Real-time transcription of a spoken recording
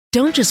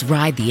Don't just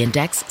ride the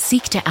index,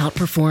 seek to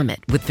outperform it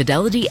with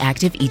Fidelity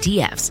Active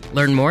ETFs.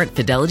 Learn more at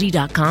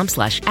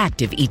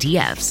fidelity.com/active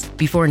ETFs.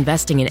 Before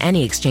investing in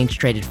any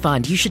exchange-traded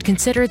fund, you should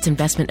consider its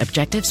investment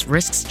objectives,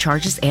 risks,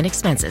 charges, and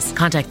expenses.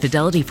 Contact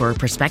Fidelity for a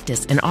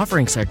prospectus, an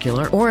offering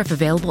circular, or if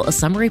available, a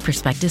summary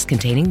prospectus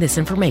containing this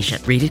information.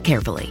 Read it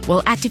carefully.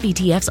 While active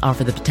ETFs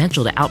offer the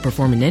potential to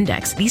outperform an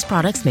index, these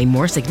products may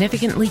more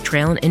significantly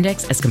trail an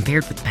index as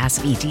compared with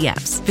passive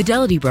ETFs.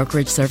 Fidelity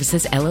Brokerage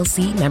Services,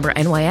 LLC, member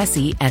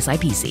NYSE,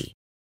 SIPC.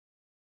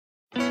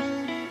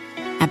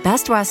 At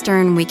Best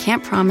Western, we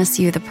can't promise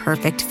you the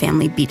perfect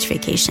family beach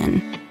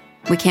vacation.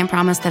 We can't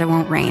promise that it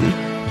won't rain,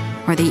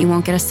 or that you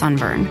won't get a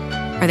sunburn,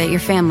 or that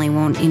your family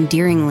won't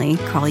endearingly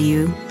call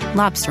you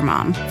Lobster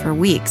Mom for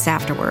weeks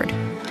afterward.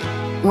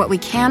 What we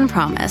can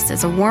promise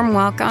is a warm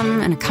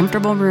welcome and a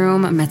comfortable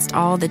room amidst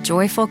all the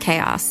joyful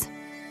chaos.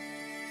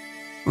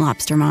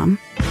 Lobster Mom.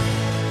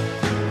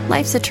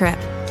 Life's a trip.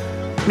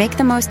 Make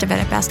the most of it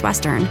at Best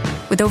Western,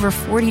 with over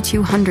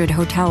 4,200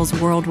 hotels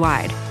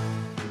worldwide.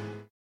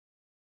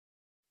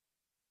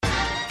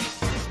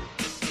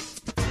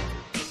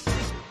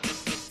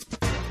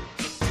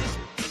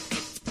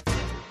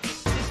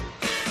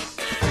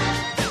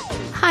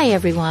 Hi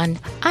everyone,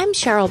 I'm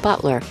Cheryl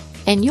Butler,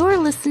 and you're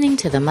listening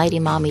to the Mighty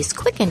Mommy's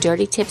Quick and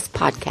Dirty Tips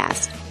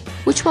podcast,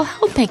 which will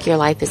help make your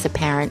life as a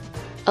parent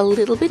a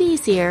little bit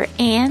easier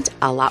and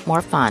a lot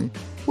more fun.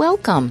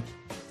 Welcome!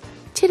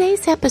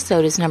 Today's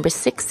episode is number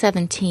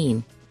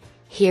 617.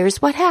 Here's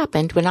what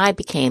happened when I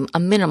became a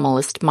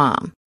minimalist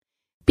mom.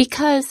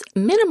 Because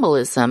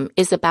minimalism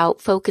is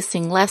about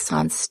focusing less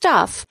on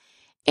stuff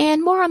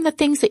and more on the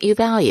things that you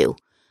value,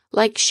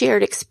 like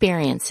shared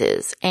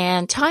experiences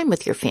and time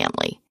with your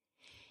family.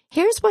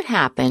 Here's what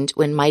happened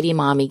when Mighty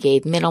Mommy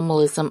gave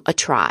minimalism a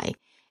try,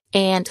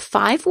 and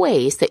 5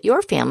 ways that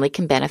your family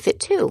can benefit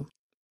too.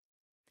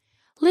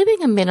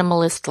 Living a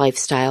minimalist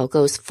lifestyle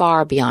goes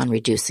far beyond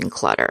reducing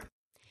clutter.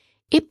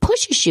 It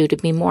pushes you to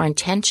be more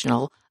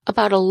intentional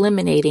about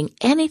eliminating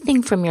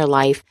anything from your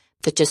life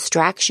that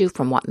distracts you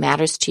from what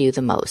matters to you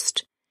the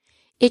most.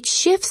 It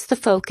shifts the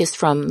focus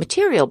from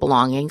material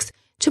belongings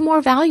to more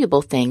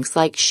valuable things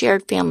like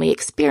shared family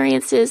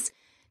experiences,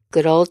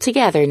 good old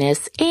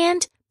togetherness,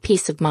 and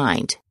peace of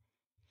mind.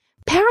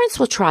 Parents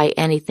will try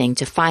anything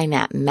to find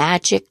that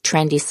magic,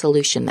 trendy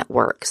solution that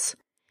works.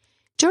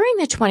 During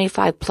the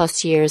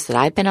 25-plus years that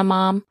I've been a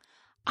mom,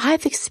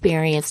 I've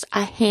experienced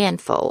a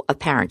handful of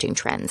parenting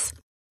trends.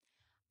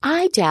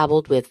 I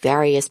dabbled with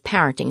various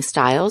parenting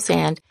styles,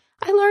 and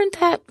I learned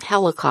that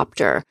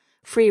helicopter,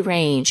 free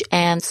range,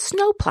 and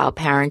snowplow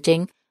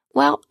parenting,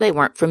 well, they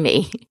weren't for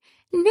me.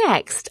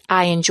 Next,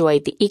 I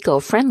enjoyed the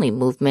eco-friendly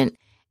movement,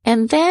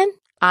 and then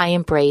I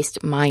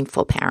embraced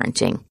mindful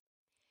parenting.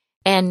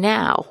 And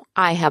now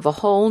I have a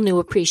whole new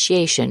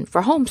appreciation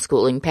for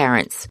homeschooling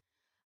parents.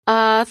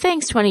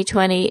 Thanks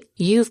 2020,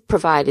 you've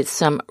provided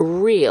some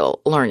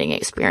real learning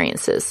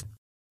experiences.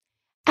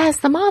 As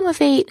the mom of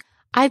 8,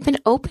 I've been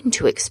open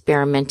to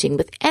experimenting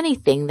with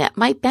anything that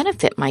might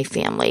benefit my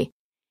family.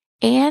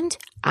 And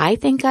I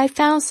think I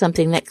found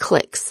something that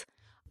clicks,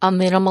 a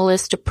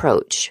minimalist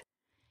approach.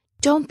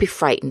 Don't be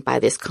frightened by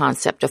this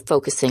concept of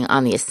focusing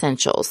on the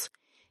essentials.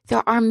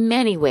 There are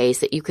many ways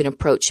that you can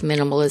approach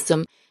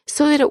minimalism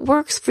so that it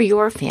works for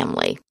your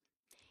family.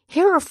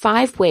 Here are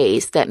 5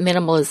 ways that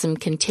minimalism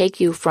can take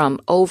you from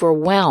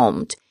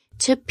overwhelmed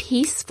to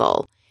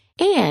peaceful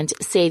and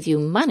save you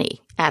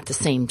money at the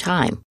same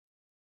time.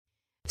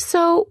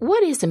 So,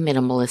 what is a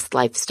minimalist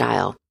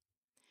lifestyle?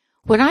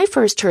 When I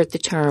first heard the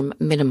term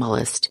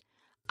minimalist,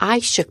 I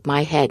shook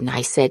my head and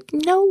I said,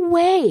 no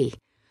way!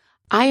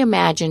 I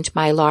imagined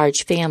my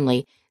large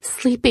family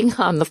sleeping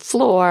on the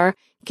floor,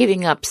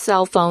 giving up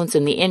cell phones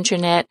and the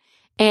internet,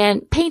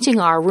 and painting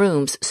our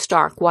rooms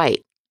stark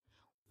white.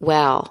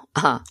 Well,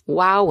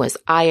 wow was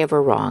I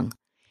ever wrong.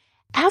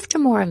 After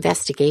more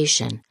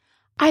investigation,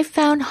 I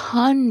found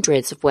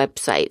hundreds of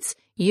websites,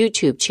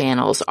 YouTube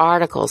channels,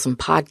 articles, and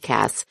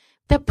podcasts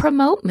that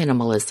promote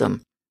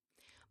minimalism.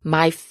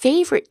 My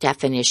favorite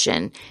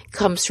definition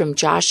comes from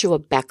Joshua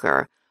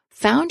Becker,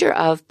 founder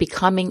of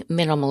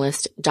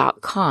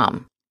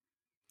BecomingMinimalist.com.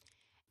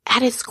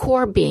 At its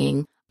core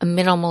being, a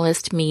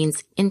minimalist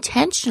means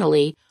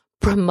intentionally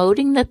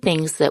promoting the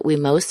things that we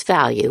most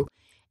value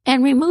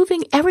and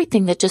removing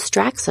everything that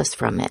distracts us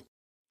from it.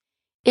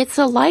 It's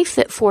a life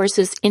that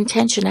forces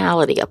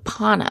intentionality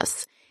upon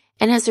us,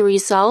 and as a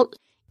result,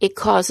 it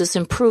causes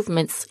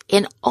improvements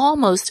in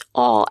almost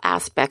all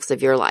aspects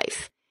of your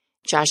life.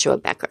 Joshua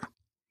Becker.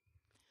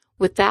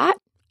 With that,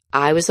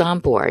 I was on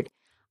board.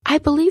 I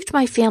believed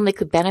my family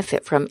could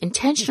benefit from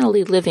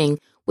intentionally living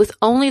with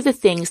only the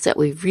things that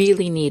we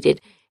really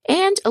needed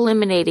and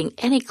eliminating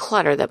any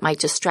clutter that might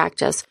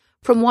distract us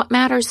from what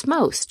matters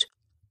most.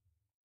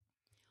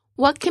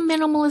 What can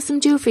minimalism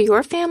do for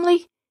your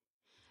family?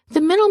 The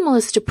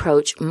minimalist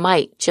approach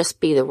might just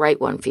be the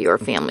right one for your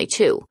family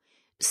too.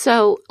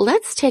 So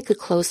let's take a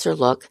closer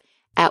look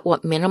at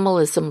what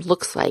minimalism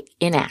looks like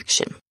in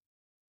action.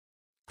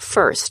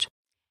 First,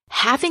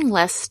 having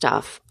less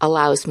stuff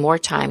allows more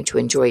time to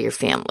enjoy your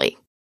family.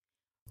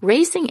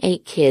 Raising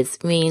 8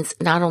 kids means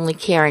not only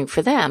caring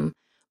for them,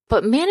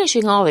 but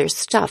managing all their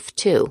stuff,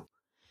 too.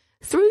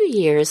 Through the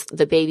years,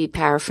 the baby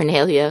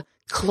paraphernalia,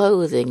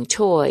 clothing,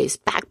 toys,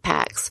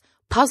 backpacks,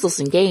 puzzles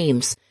and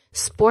games,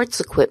 sports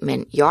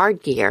equipment,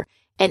 yard gear,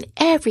 and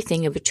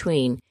everything in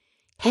between,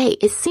 hey,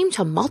 it seemed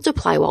to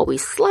multiply while we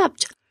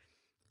slept.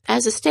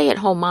 As a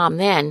stay-at-home mom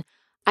then,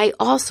 I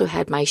also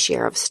had my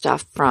share of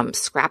stuff, from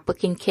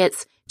scrapbooking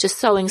kits to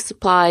sewing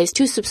supplies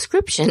to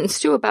subscriptions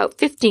to about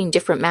 15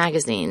 different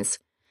magazines.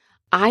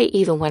 I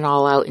even went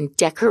all out and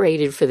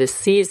decorated for the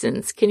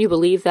seasons. Can you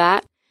believe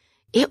that?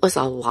 It was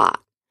a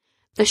lot.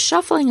 The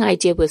shuffling I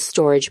did with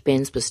storage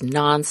bins was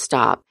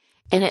nonstop,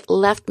 and it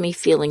left me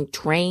feeling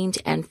drained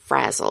and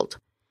frazzled.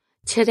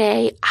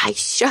 Today, I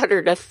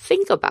shudder to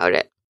think about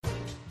it.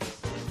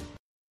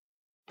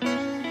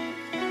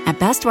 At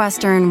Best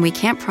Western, we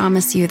can't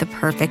promise you the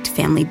perfect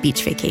family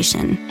beach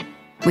vacation.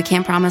 We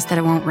can't promise that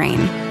it won't rain,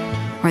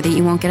 or that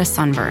you won't get a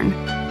sunburn,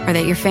 or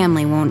that your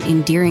family won't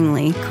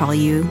endearingly call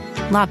you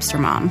Lobster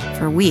Mom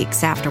for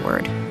weeks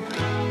afterward.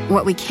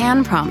 What we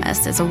can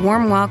promise is a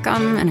warm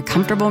welcome and a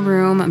comfortable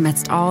room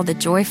amidst all the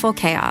joyful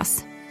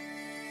chaos.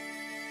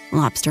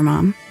 Lobster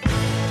Mom.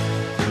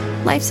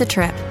 Life's a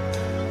trip.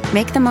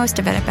 Make the most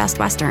of it at Best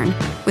Western,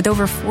 with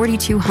over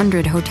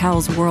 4,200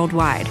 hotels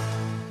worldwide.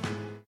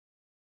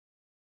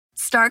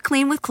 Start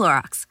clean with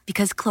Clorox,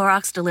 because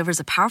Clorox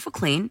delivers a powerful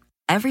clean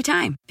every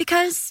time.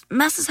 Because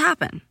messes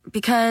happen.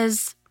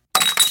 Because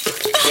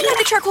I got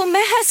the charcoal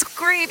mask.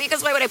 Great,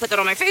 because why would I put that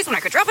on my face when I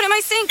could drop it in my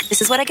sink?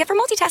 This is what I get for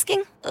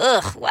multitasking.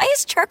 Ugh, why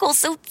is charcoal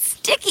so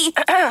sticky?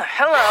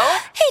 Hello?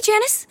 Hey,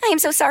 Janice. I am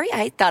so sorry.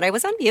 I thought I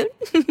was on mute.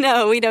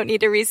 No, we don't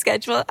need to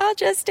reschedule. I'll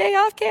just stay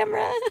off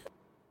camera.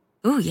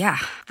 Ooh, yeah,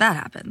 that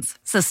happens.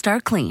 So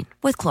start clean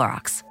with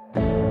Clorox.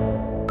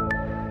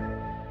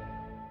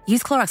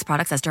 Use Clorox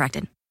products as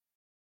directed.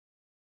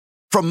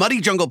 From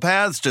muddy jungle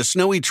paths to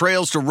snowy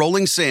trails to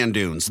rolling sand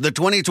dunes, the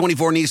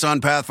 2024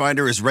 Nissan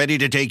Pathfinder is ready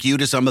to take you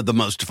to some of the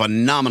most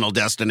phenomenal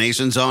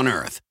destinations on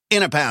Earth.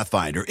 In a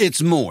Pathfinder,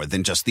 it's more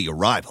than just the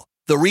arrival.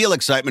 The real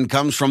excitement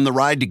comes from the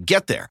ride to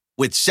get there.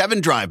 With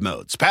 7 drive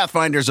modes,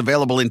 Pathfinder's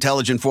available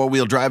intelligent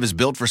 4-wheel drive is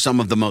built for some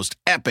of the most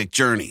epic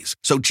journeys.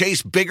 So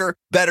chase bigger,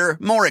 better,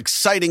 more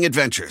exciting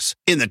adventures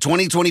in the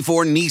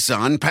 2024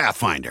 Nissan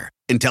Pathfinder.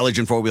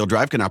 Intelligent 4-wheel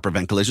drive cannot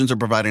prevent collisions or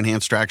provide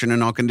enhanced traction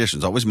in all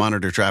conditions. Always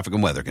monitor traffic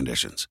and weather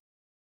conditions.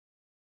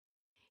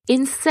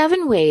 In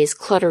 7 ways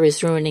clutter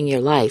is ruining your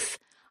life,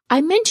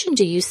 I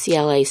mentioned a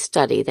UCLA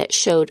study that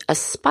showed a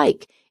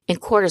spike in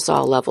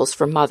cortisol levels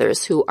for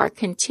mothers who are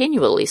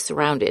continually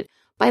surrounded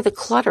by the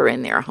clutter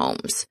in their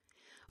homes.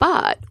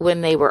 But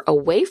when they were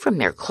away from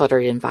their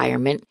cluttered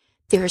environment,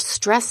 their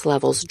stress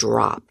levels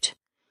dropped.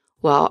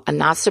 Well, I'm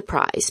not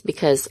surprised,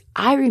 because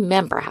I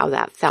remember how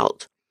that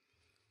felt.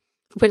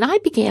 When I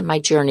began my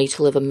journey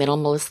to live a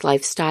minimalist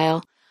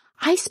lifestyle,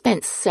 I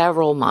spent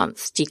several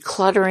months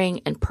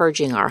decluttering and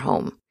purging our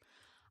home.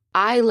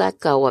 I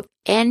let go of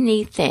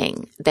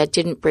anything that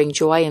didn't bring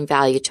joy and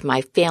value to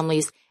my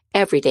family's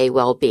everyday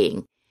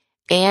well-being,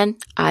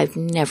 and I've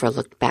never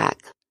looked back.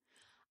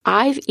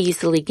 I've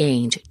easily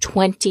gained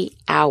 20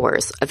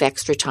 hours of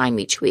extra time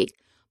each week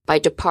by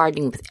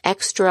departing with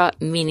extra,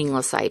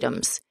 meaningless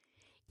items.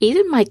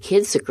 Even my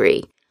kids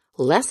agree.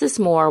 Less is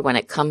more when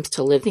it comes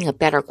to living a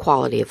better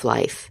quality of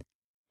life.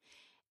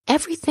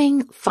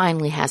 Everything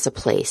finally has a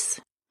place.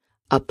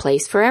 A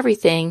place for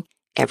everything,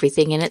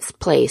 everything in its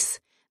place.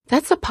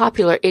 That's a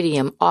popular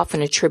idiom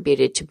often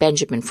attributed to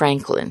Benjamin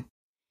Franklin.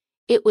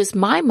 It was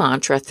my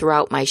mantra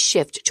throughout my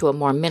shift to a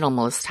more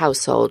minimalist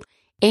household,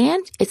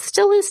 and it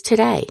still is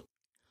today.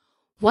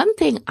 One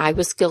thing I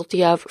was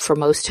guilty of for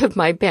most of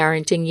my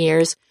parenting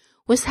years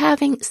was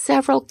having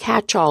several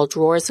catch-all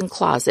drawers and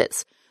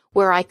closets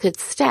where I could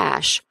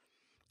stash,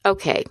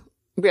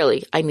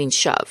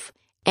 shove,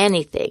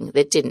 anything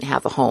that didn't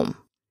have a home.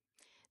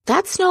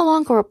 That's no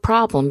longer a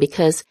problem,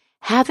 because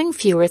having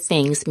fewer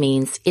things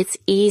means it's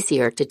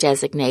easier to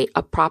designate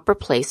a proper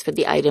place for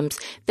the items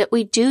that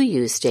we do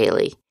use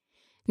daily.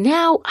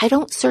 Now I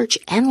don't search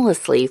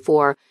endlessly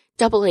for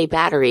AA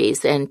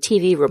batteries and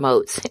TV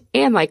remotes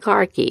and my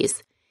car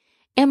keys.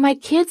 And my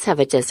kids have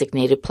a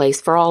designated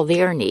place for all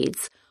their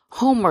needs,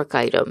 homework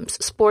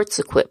items, sports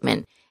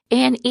equipment,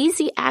 and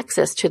easy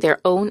access to their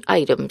own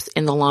items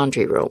in the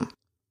laundry room.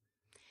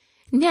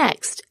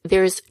 Next,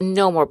 there's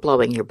no more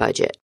blowing your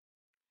budget.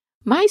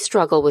 My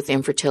struggle with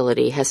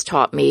infertility has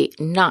taught me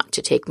not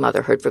to take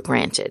motherhood for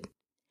granted.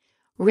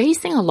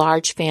 Raising a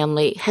large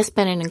family has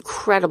been an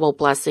incredible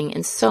blessing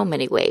in so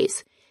many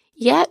ways,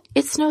 yet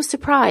it's no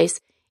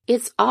surprise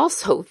it's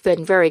also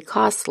been very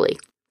costly.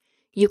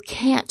 You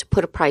can't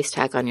put a price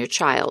tag on your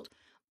child,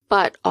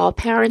 but all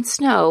parents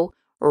know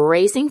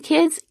raising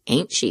kids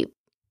ain't cheap.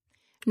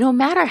 No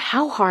matter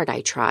how hard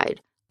I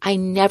tried, I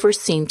never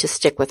seemed to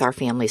stick with our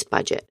family's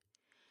budget.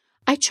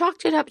 I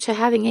chalked it up to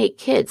having 8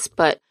 kids,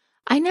 but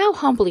I now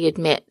humbly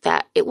admit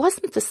that it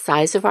wasn't the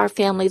size of our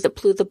family that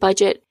blew the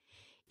budget.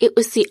 It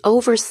was the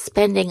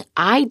overspending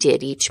I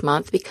did each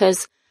month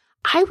because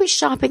I was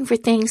shopping for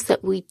things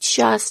that we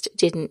just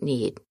didn't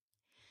need.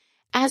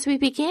 As we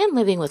began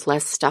living with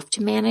less stuff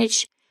to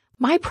manage,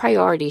 my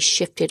priorities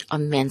shifted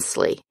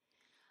immensely.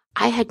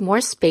 I had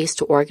more space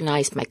to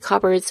organize my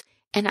cupboards,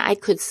 and I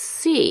could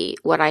see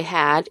what I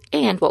had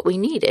and what we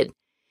needed.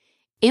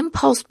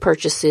 Impulse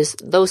purchases,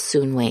 those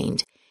soon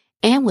waned,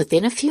 and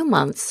within a few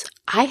months,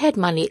 I had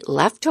money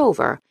left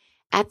over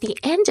at the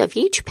end of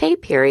each pay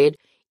period,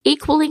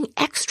 equaling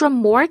extra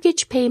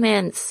mortgage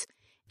payments.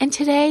 And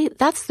today,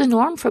 that's the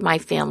norm for my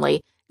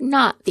family,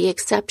 not the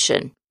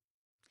exception.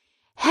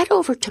 Head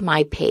over to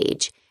my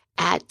page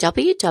at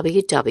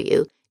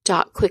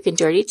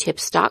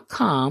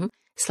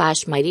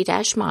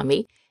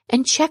www.quickanddirtytips.com/mighty-mommy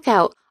and check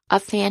out a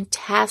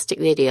fantastic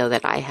video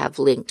that I have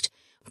linked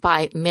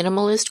by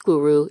minimalist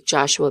guru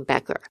Joshua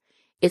Becker.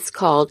 It's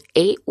called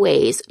 8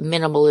 Ways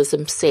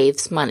Minimalism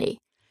Saves Money,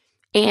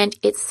 and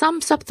it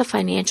sums up the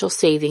financial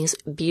savings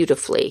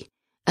beautifully.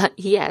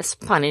 Yes,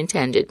 pun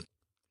intended.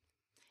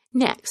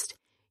 Next,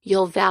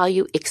 you'll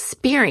value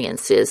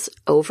experiences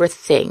over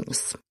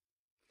things.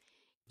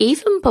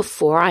 Even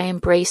before I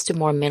embraced a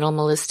more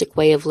minimalistic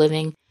way of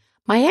living,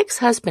 my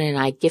ex-husband and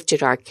I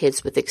gifted our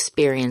kids with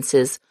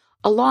experiences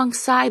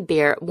alongside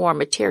their more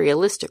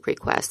materialistic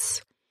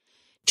requests.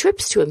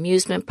 Trips to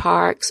amusement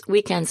parks,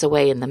 weekends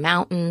away in the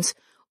mountains,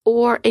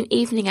 or an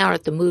evening out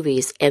at the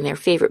movies and their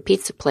favorite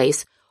pizza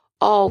place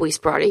always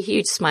brought a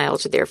huge smile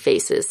to their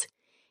faces.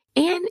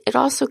 And it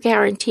also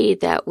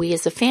guaranteed that we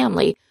as a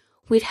family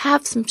we'd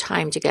have some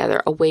time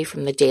together away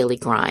from the daily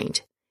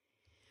grind.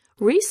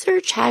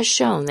 Research has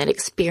shown that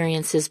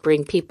experiences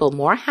bring people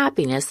more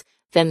happiness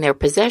than their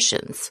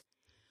possessions.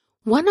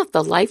 One of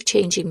the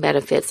life-changing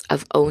benefits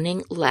of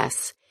owning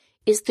less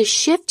is the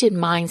shift in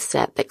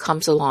mindset that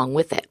comes along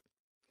with it.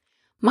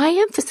 My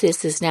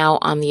emphasis is now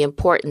on the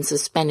importance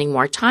of spending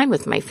more time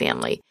with my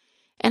family,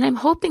 and I'm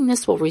hoping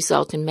this will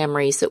result in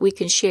memories that we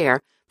can share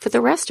for the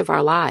rest of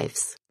our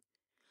lives.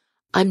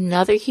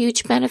 Another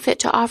huge benefit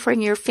to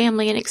offering your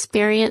family an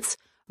experience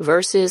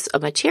versus a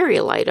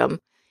material item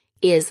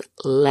is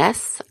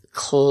less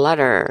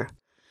clutter.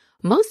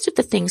 Most of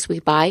the things we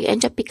buy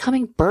end up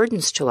becoming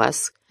burdens to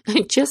us.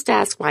 Just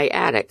ask my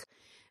attic.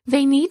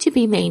 They need to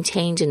be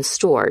maintained and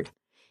stored.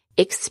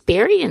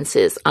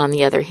 Experiences, on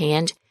the other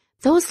hand,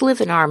 those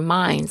live in our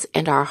minds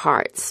and our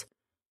hearts.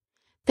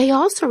 They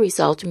also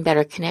result in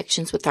better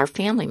connections with our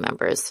family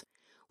members.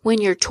 When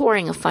you're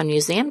touring a fun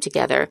museum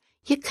together,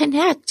 you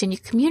connect and you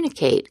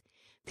communicate.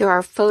 There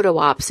are photo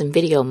ops and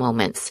video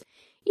moments.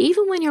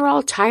 Even when you're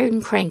all tired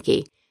and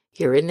cranky,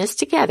 you're in this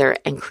together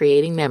and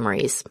creating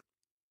memories.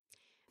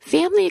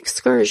 Family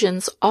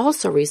excursions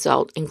also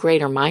result in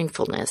greater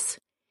mindfulness.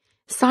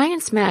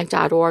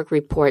 ScienceMag.org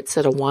reports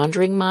that a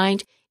wandering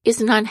mind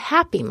is an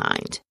unhappy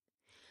mind.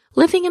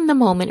 Living in the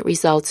moment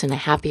results in a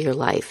happier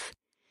life.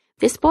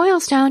 This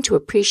boils down to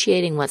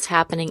appreciating what's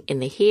happening in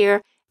the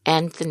here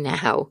and the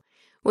now.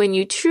 When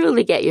you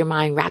truly get your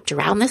mind wrapped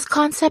around this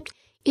concept,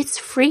 it's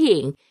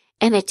freeing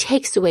and it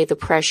takes away the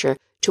pressure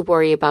to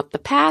worry about the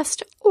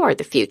past or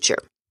the future.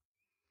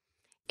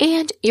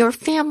 And your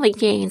family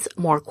gains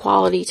more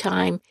quality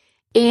time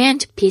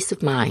and peace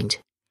of mind.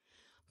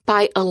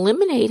 By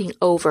eliminating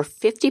over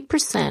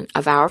 50%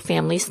 of our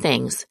family's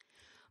things,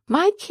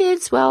 my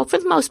kids, well, for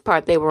the most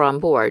part, they were on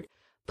board,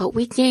 but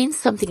we gained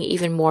something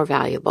even more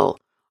valuable,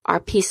 our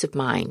peace of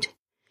mind.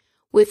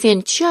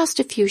 Within just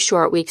a few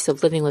short weeks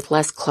of living with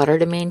less clutter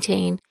to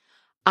maintain,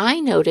 I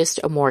noticed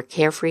a more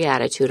carefree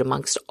attitude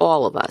amongst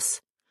all of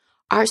us.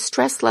 Our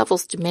stress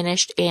levels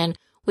diminished, and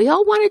we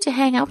all wanted to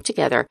hang out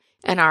together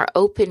in our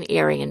open,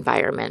 airy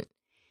environment.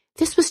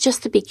 This was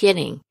just the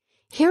beginning.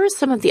 Here are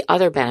some of the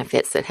other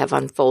benefits that have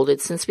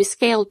unfolded since we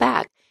scaled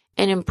back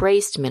and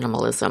embraced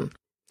minimalism.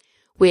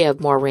 We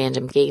have more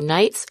random game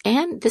nights,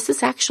 and this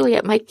is actually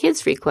at my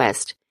kids'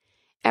 request.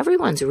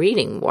 Everyone's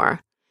reading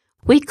more.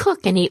 We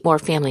cook and eat more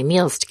family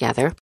meals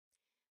together.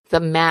 The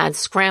mad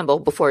scramble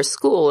before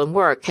school and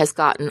work has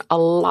gotten a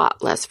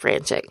lot less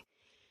frantic.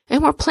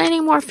 And we're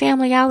planning more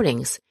family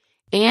outings,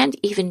 and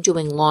even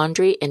doing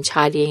laundry and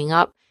tidying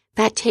up.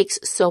 That takes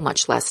so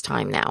much less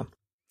time now.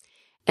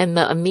 And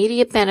the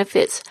immediate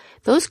benefits,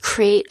 those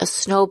create a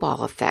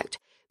snowball effect.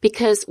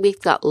 Because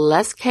we've got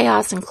less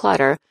chaos and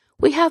clutter,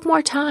 we have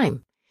more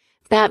time.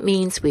 That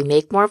means we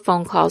make more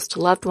phone calls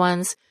to loved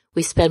ones,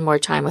 we spend more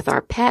time with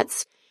our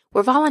pets,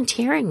 we're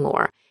volunteering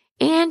more,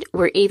 and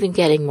we're even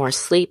getting more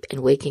sleep and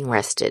waking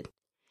rested.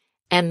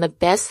 And the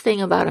best thing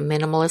about a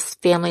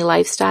minimalist family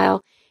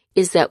lifestyle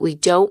is that we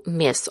don't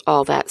miss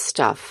all that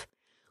stuff.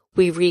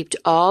 We reaped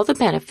all the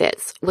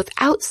benefits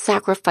without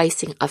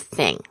sacrificing a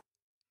thing.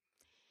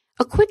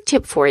 A quick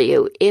tip for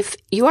you, if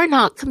you are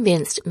not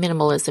convinced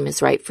minimalism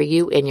is right for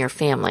you and your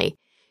family,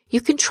 you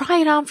can try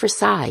it on for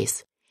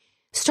size.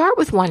 Start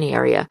with one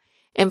area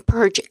and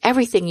purge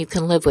everything you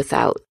can live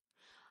without.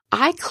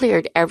 I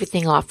cleared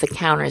everything off the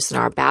counters in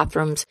our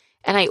bathrooms,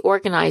 and I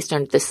organized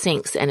under the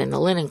sinks and in the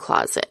linen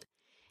closet.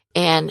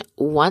 And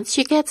once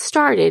you get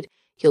started,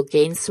 you'll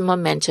gain some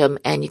momentum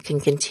and you can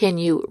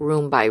continue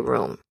room by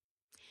room.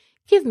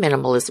 Give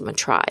minimalism a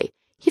try.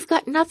 You've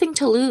got nothing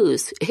to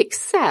lose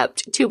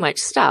except too much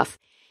stuff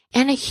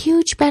and a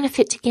huge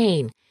benefit to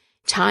gain.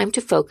 Time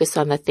to focus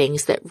on the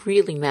things that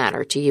really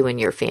matter to you and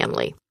your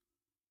family.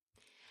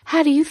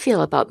 How do you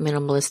feel about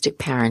minimalistic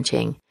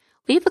parenting?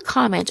 Leave a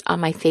comment on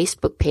my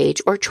Facebook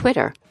page or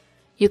Twitter.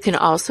 You can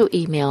also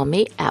email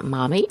me at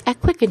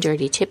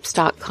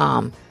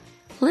mommy@quickanddirtytips.com.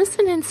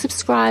 Listen and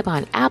subscribe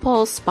on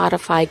Apple,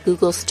 Spotify,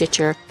 Google,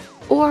 Stitcher,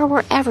 or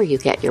wherever you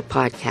get your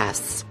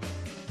podcasts.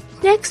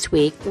 Next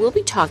week, we'll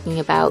be talking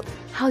about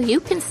how you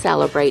can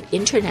celebrate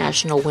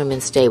International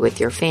Women's Day with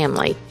your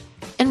family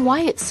and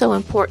why it's so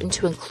important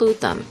to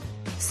include them.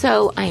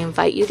 So I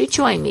invite you to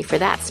join me for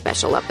that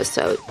special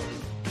episode.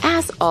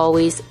 As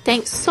always,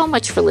 thanks so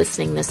much for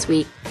listening this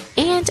week,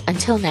 and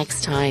until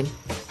next time,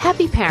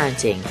 happy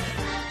parenting.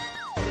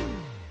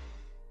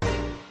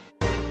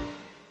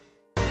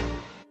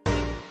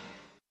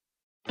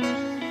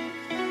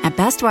 At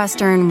Best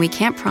Western, we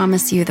can't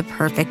promise you the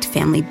perfect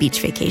family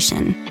beach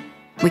vacation.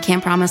 We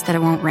can't promise that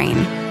it won't rain,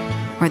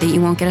 or that you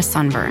won't get a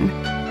sunburn,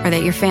 or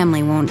that your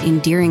family won't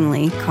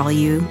endearingly call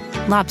you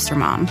Lobster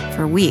Mom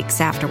for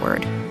weeks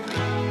afterward.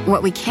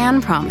 What we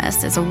can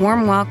promise is a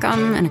warm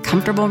welcome and a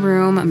comfortable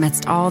room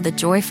amidst all the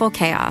joyful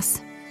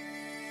chaos.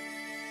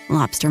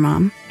 Lobster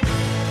Mom.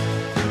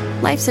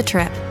 Life's a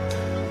trip.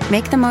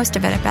 Make the most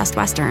of it at Best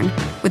Western,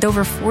 with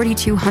over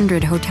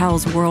 4,200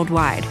 hotels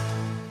worldwide.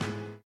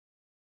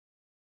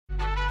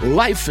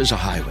 Life is a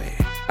highway,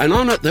 and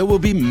on it there will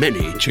be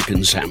many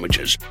chicken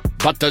sandwiches.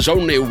 But there's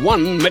only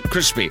one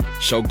McCrispy.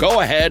 So go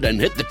ahead and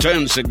hit the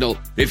turn signal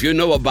if you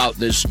know about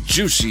this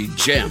juicy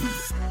gem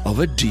of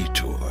a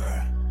detour.